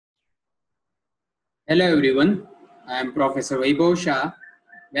Hello everyone, I am Professor Vaibhav Shah.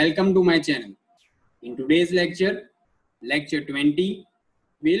 Welcome to my channel. In today's lecture, lecture 20,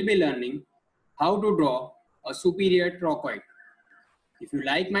 we'll be learning how to draw a superior trochoid. If you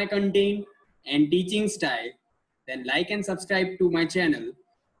like my content and teaching style, then like and subscribe to my channel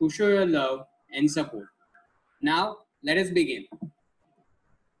to show your love and support. Now, let us begin.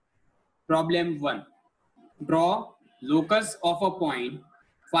 Problem 1. Draw locus of a point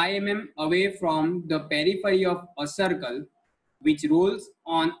 5 mm away from the periphery of a circle which rolls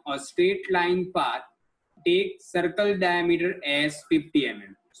on a straight line path. Take circle diameter as 50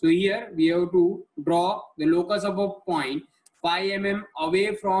 mm. So here we have to draw the locus of a point 5 mm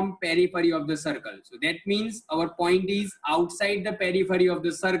away from periphery of the circle. So that means our point is outside the periphery of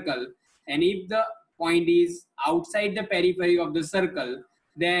the circle, and if the point is outside the periphery of the circle,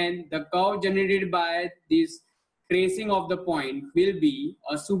 then the curve generated by this tracing of the point will be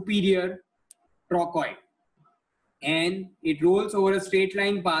a superior trochoid, and it rolls over a straight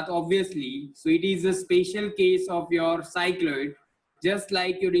line path obviously. So it is a special case of your cycloid, just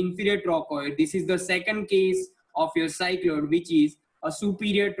like your inferior trochoid. This is the second case of your cycloid, which is a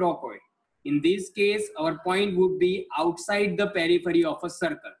superior trochoid. In this case, our point would be outside the periphery of a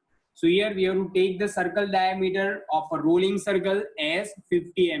circle. So here we have to take the circle diameter of a rolling circle as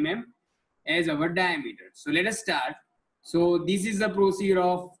 50 mm as our diameter. So let us start. So this is the procedure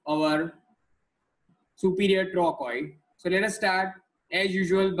of our superior trochoid. So let us start as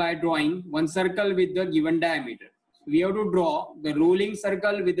usual by drawing one circle with the given diameter. So we have to draw the rolling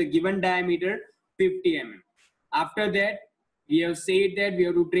circle with the given diameter 50 mm. After that, we have said that we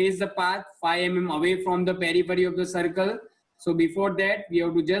have to trace the path 5 mm away from the periphery of the circle. So before that, we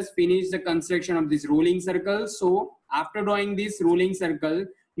have to just finish the construction of this rolling circle. So after drawing this rolling circle,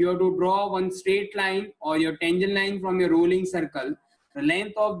 you have to draw one straight line or your tangent line from your rolling circle. The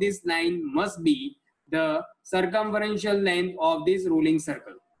length of this line must be the circumferential length of this rolling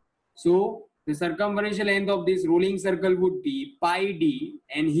circle. So the circumferential length of this rolling circle would be pi d,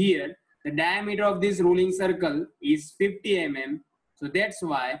 and here the diameter of this rolling circle is 50 mm. So that's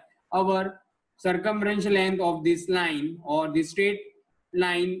why our circumferential length of this line or the straight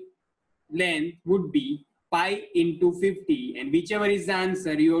line length would be pi into 50, and whichever is the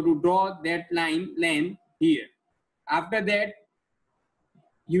answer, you have to draw that line length here. After that,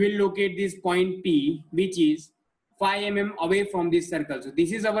 you will locate this point P, which is 5 mm away from this circle. So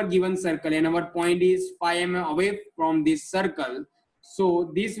this is our given circle and our point is 5 mm away from this circle.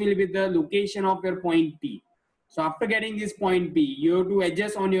 So this will be the location of your point P. So after getting this point P, you have to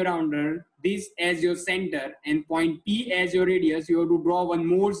adjust on your rounder this as your center and point P as your radius. You have to draw one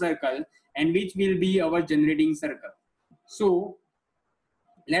more circle, and which will be our generating circle. So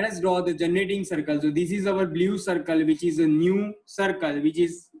let us draw the generating circle. So this is our blue circle, which is a new circle, which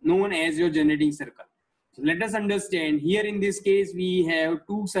is known as your generating circle. So let us understand, here in this case we have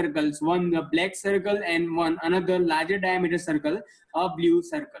two circles, one the black circle and one another larger diameter circle, a blue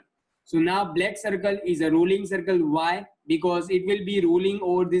circle. So now black circle is a rolling circle. Why? Because it will be rolling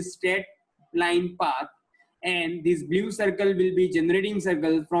over this straight line path, and this blue circle will be generating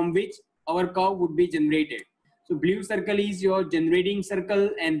circle from which our curve would be generated. So blue circle is your generating circle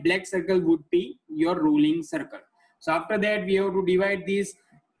and black circle would be your rolling circle. So after that, we have to divide this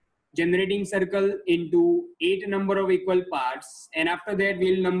generating circle into 8 number of equal parts, and after that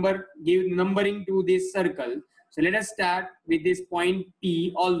we'll give numbering to this circle. So let us start with this point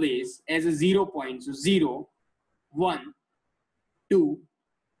P always as a 0 point. So 0, 1, 2,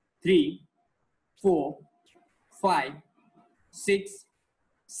 3, 4, 5, 6,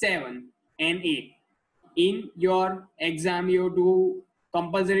 7, and 8. In your exam, you have to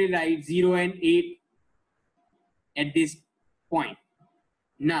compulsory write 0 and 8 at this point.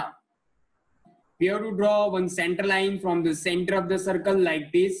 Now, we have to draw one center line from the center of the circle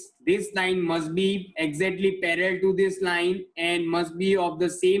like this. This line must be exactly parallel to this line and must be of the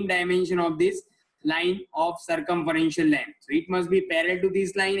same dimension of this line of circumferential length. So it must be parallel to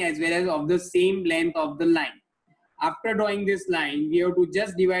this line as well as of the same length of the line. After drawing this line, we have to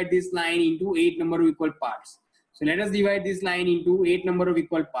just divide this line into 8 number of equal parts. So let us divide this line into 8 number of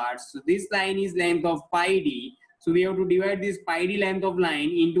equal parts. So this line is length of pi d. So we have to divide this pi d length of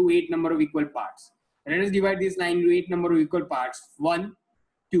line into 8 number of equal parts. Let us divide this line into 8 number of equal parts. 1,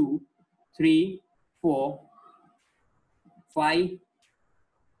 2, 3, 4, 5,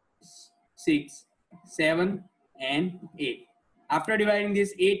 6, 7, and 8. After dividing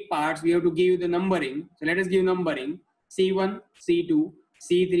these 8 parts, we have to give the numbering. So let us give numbering C1, C2,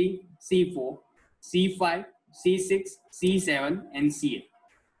 C3, C4, C5, C6, C7, and C8.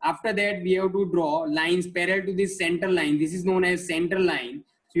 After that, we have to draw lines parallel to this center line. This is known as center line.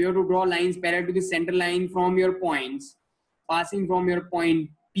 So you have to draw lines parallel to the center line from your points, passing from your point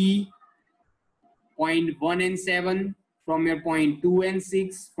P, point 1 and 7, from your point 2 and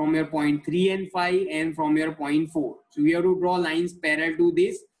 6, from your point 3 and 5, and from your point 4. So we have to draw lines parallel to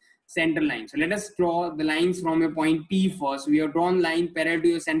this center line. So let us draw the lines from your point P first. We have drawn line parallel to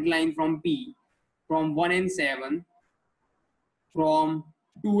your center line from P, from 1 and 7, from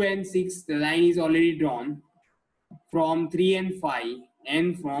 2 and 6, the line is already drawn, from 3 and 5,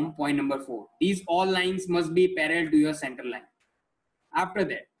 and from point number 4. These all lines must be parallel to your center line. After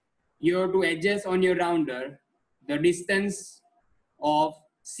that, you have to adjust on your rounder the distance of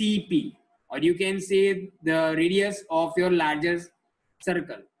CP, or you can say the radius of your larger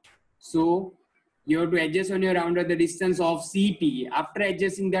circle. So you have to adjust on your rounder the distance of CP. After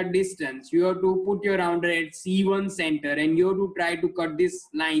adjusting that distance, you have to put your rounder at C1 center, and you have to try to cut this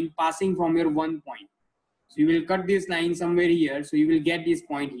line passing from your 1 point. So you will cut this line somewhere here, so you will get this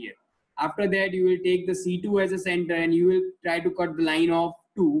point here. After that, you will take the C2 as a center, and you will try to cut the line of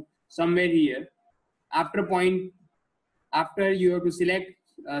 2 somewhere here. After you have to select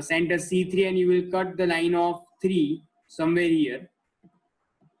center C3, and you will cut the line of 3 somewhere here.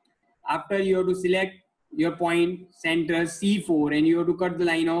 After you have to select your point center C4, and you have to cut the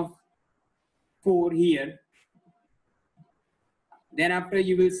line of 4 here. Then after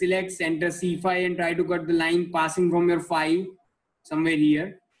you will select center C5 and try to cut the line passing from your 5 somewhere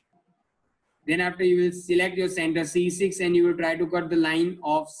here. Then after you will select your center C6, and you will try to cut the line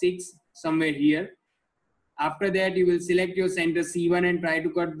of 6 somewhere here. After that, you will select your center C1 and try to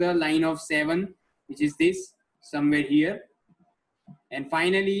cut the line of 7, which is this somewhere here. And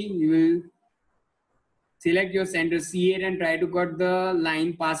finally, you will select your center C8 and try to cut the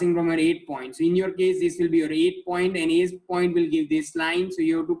line passing from your 8 point. So in your case, this will be your 8 point, and 8 point will give this line. So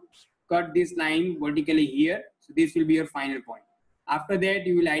you have to cut this line vertically here. So this will be your final point. After that,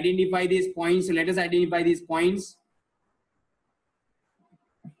 you will identify these points. So let us identify these points.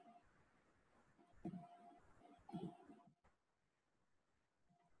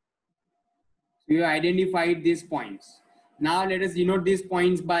 So you identified these points. Now let us denote these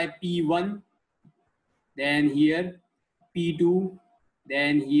points by P1, then here P2,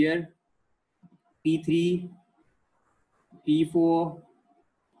 then here P3, P4,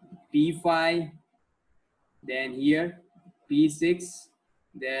 P5, then here P6,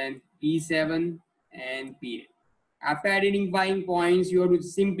 then P7, and P8. After identifying points, you have to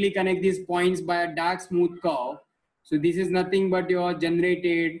simply connect these points by a dark smooth curve. So this is nothing but your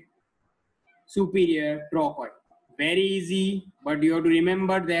generated superior trochoid. Very easy, but you have to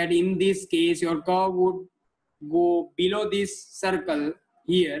remember that in this case, your curve would go below this circle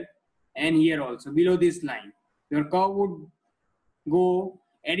here and here also, below this line. Your curve would go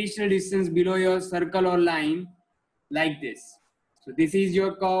additional distance below your circle or line like this. So this is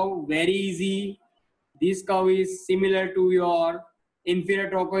your curve, very easy. This curve is similar to your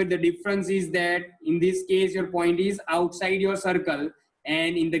inferior trochoid. The difference is that in this case, your point is outside your circle,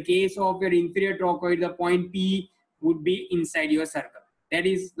 and in the case of your inferior trochoid, the point P would be inside your circle. That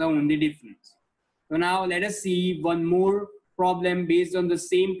is the only difference. So now let us see one more problem based on the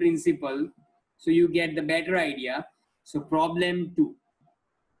same principle, so you get the better idea. So problem 2.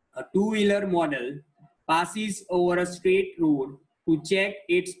 A two-wheeler model passes over a straight road to check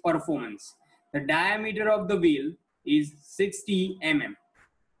its performance. The diameter of the wheel is 60 mm.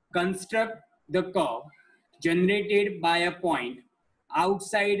 Construct the curve generated by a point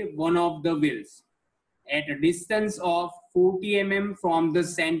outside one of the wheels at a distance of 40 mm from the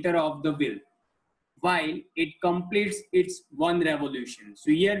center of the wheel while it completes its one revolution.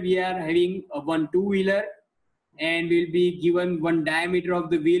 So here we are having a one two-wheeler, and will be given one diameter of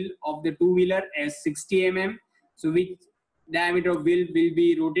the wheel of the two-wheeler as 60 mm. So which diameter of wheel will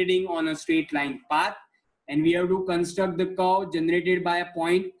be rotating on a straight line path, and we have to construct the curve generated by a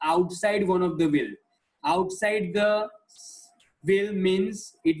point outside one of the wheel. Outside the wheel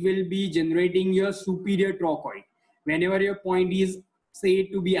means it will be generating your superior trochoid. Whenever your point is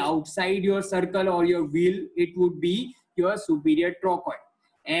said to be outside your circle or your wheel, it would be your superior trochoid,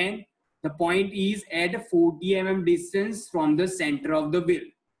 and the point is at 40 mm distance from the center of the wheel,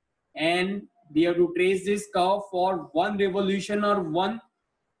 and we have to trace this curve for one revolution or one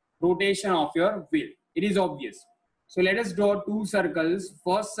rotation of your wheel. It is obvious. So let us draw two circles.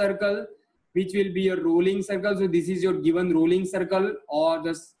 First circle, which will be your rolling circle. So this is your given rolling circle, or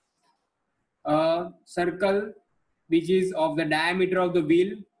the circle which is of the diameter of the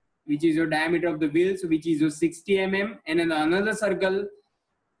wheel, which is your diameter of the wheel, so which is your 60 mm, and then another circle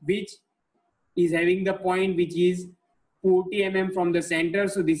which is having the point which is 40 mm from the center.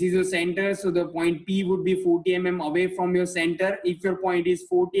 So this is your center. So the point P would be 40 mm away from your center. If your point is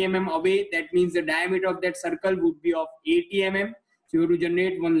 40 mm away, that means the diameter of that circle would be of 80 mm. So you have to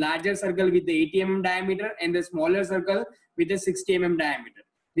generate one larger circle with the 80 mm diameter and the smaller circle with the 60 mm diameter.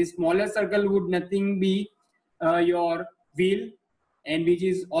 This smaller circle would nothing be your wheel, and which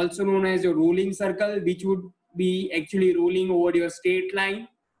is also known as your rolling circle, which would be actually rolling over your straight line.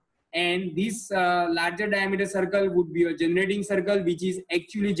 And this larger diameter circle would be your generating circle, which is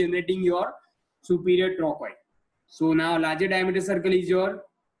actually generating your superior trochoid. So now larger diameter circle is your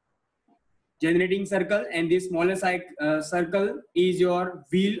generating circle, and this smaller circle is your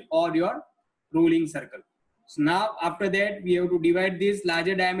wheel or your rolling circle. So now after that, we have to divide this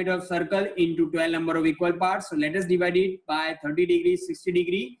larger diameter of circle into 12 number of equal parts. So let us divide it by 30 degrees, 60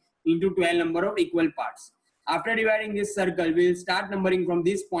 degree into 12 number of equal parts. After dividing this circle, we will start numbering from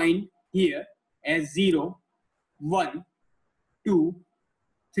this point here as 0, 1, 2,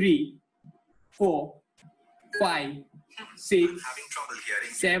 3, 4, 5, 6,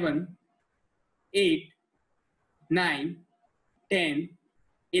 7, 8, 9, 10,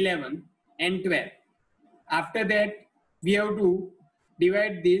 11, and 12. After that, we have to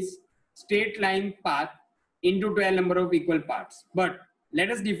divide this straight line path into 12 number of equal parts. But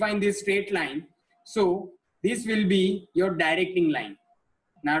let us define this straight line. So this will be your directing line.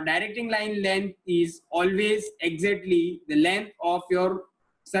 Now directing line length is always exactly the length of your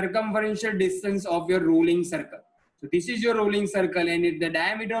circumferential distance of your rolling circle. So this is your rolling circle, and if the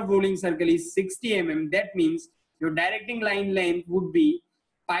diameter of rolling circle is 60 mm, that means your directing line length would be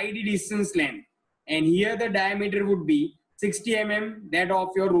pi d distance length. And here the diameter would be 60 mm, that of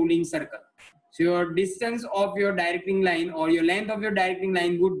your rolling circle. So your distance of your directing line or your length of your directing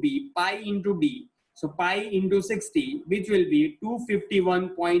line would be pi into d. So pi into 60, which will be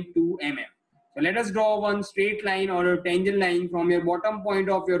 251.2 mm. So let us draw one straight line or a tangent line from your bottom point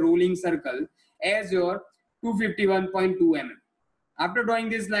of your rolling circle as your 251.2 mm. After drawing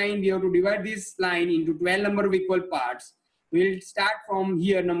this line, we have to divide this line into 12 number of equal parts. We will start from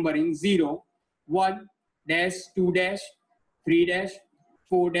here numbering 0, 1 dash, 2 dash, 3 dash,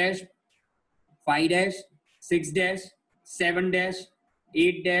 4 dash, 5 dash, 6 dash, 7 dash,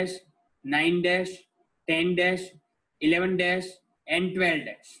 8 dash, 9 dash, 10 dash, 11 dash, and 12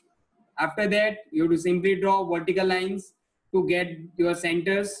 dash. After that, you have to simply draw vertical lines to get your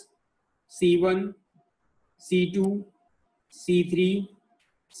centers C1, C2, C3,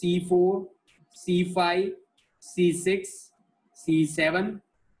 C4, C5, C6, C7,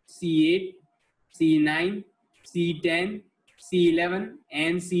 C8, C9, C10, C11,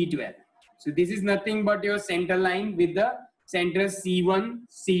 and C12. So this is nothing but your center line with the centers C1,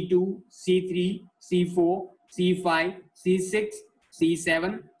 C2, C3, C4, C5, C6,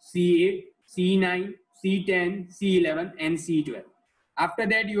 C7, C8, C9, C10, C11, and C12. After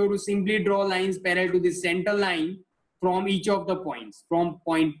that, you have to simply draw lines parallel to the center line from each of the points. From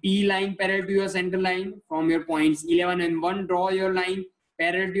point P line parallel to your center line. From your points 11 and 1, draw your line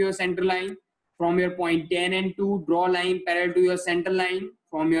parallel to your center line. From your point 10 and 2, draw line parallel to your center line.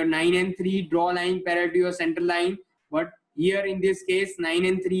 From your 9 and 3, draw line parallel to your center line. But here in this case, 9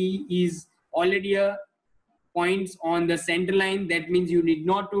 and 3 is already a points on the center line. That means you need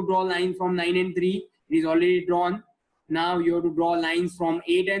not to draw line from 9 and 3. It is already drawn. Now you have to draw lines from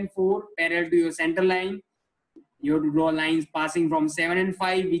 8 and 4 parallel to your center line. You have to draw lines passing from 7 and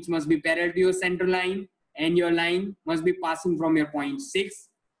 5, which must be parallel to your center line. And your line must be passing from your point 6,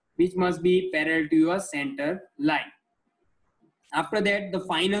 which must be parallel to your center line. After that, the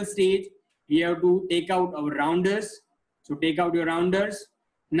final stage, we have to take out our rounders. So take out your rounders.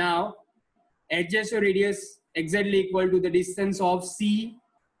 Now adjust your radius exactly equal to the distance of C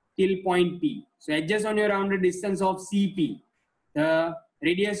till point P. So adjust on your rounder distance of CP, the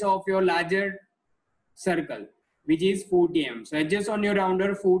radius of your larger circle, which is 40 mm. So adjust on your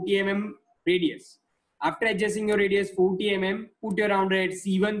rounder 40 mm radius. After adjusting your radius 40 mm, put your rounder at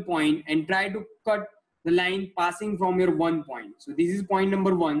C1 point and try to cut the line passing from your 1 point. So this is point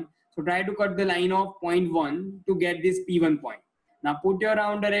number 1. So try to cut the line of point 1 to get this P1 point. Now put your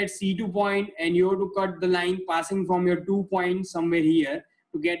rounder at C2 point and you have to cut the line passing from your 2 points somewhere here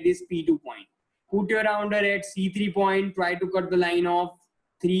to get this P2 point. Put your rounder at C3 point, try to cut the line of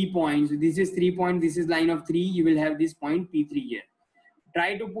 3 points. So this is 3 points, this is line of 3, you will have this point P3 here.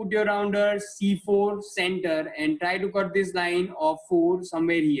 Try to put your rounder C4 center and try to cut this line of 4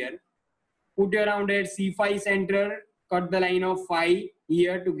 somewhere here. Put your rounder at C5 center, cut the line of 5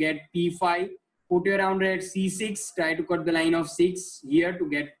 here to get P5. Put your rounder at C6, try to cut the line of 6 here to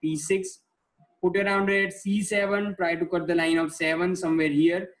get P6. Put your rounder at C7, try to cut the line of 7 somewhere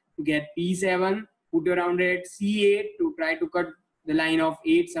here to get P7. Put your rounder at C8 to try to cut the line of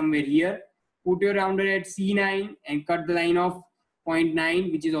 8 somewhere here. Put your rounder at C9 and cut the line of point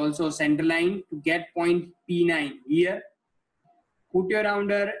 9, which is also center line, to get point P9 here. Put your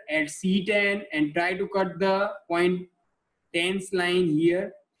rounder at C10 and try to cut the point 10's line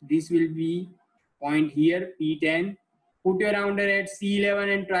here. This will be point here, P10. Put your rounder at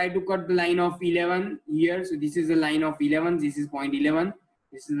C11 and try to cut the line of 11 here. So this is the line of 11. This is point 11.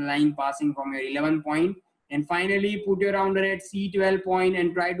 This is the line passing from your 11 point. And finally, put your rounder at C12 point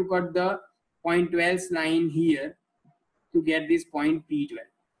and try to cut the point 12's line here to get this point P12.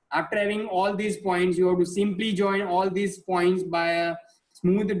 After having all these points, you have to simply join all these points by a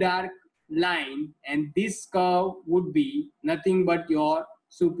smooth dark line, and this curve would be nothing but your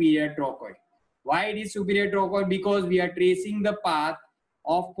superior trochoid. Why it is superior trochoid? Because we are tracing the path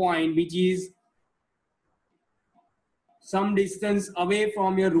of point which is some distance away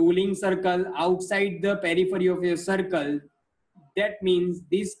from your ruling circle, outside the periphery of your circle. That means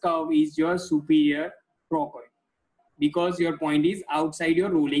this curve is your superior trochoid, because your point is outside your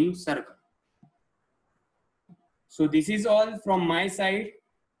ruling circle. So this is all from my side.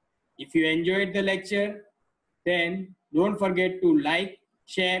 If you enjoyed the lecture, then don't forget to like,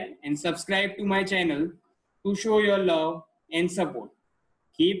 share and subscribe to my channel to show your love and support.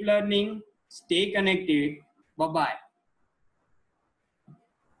 Keep learning, stay connected. Bye-bye.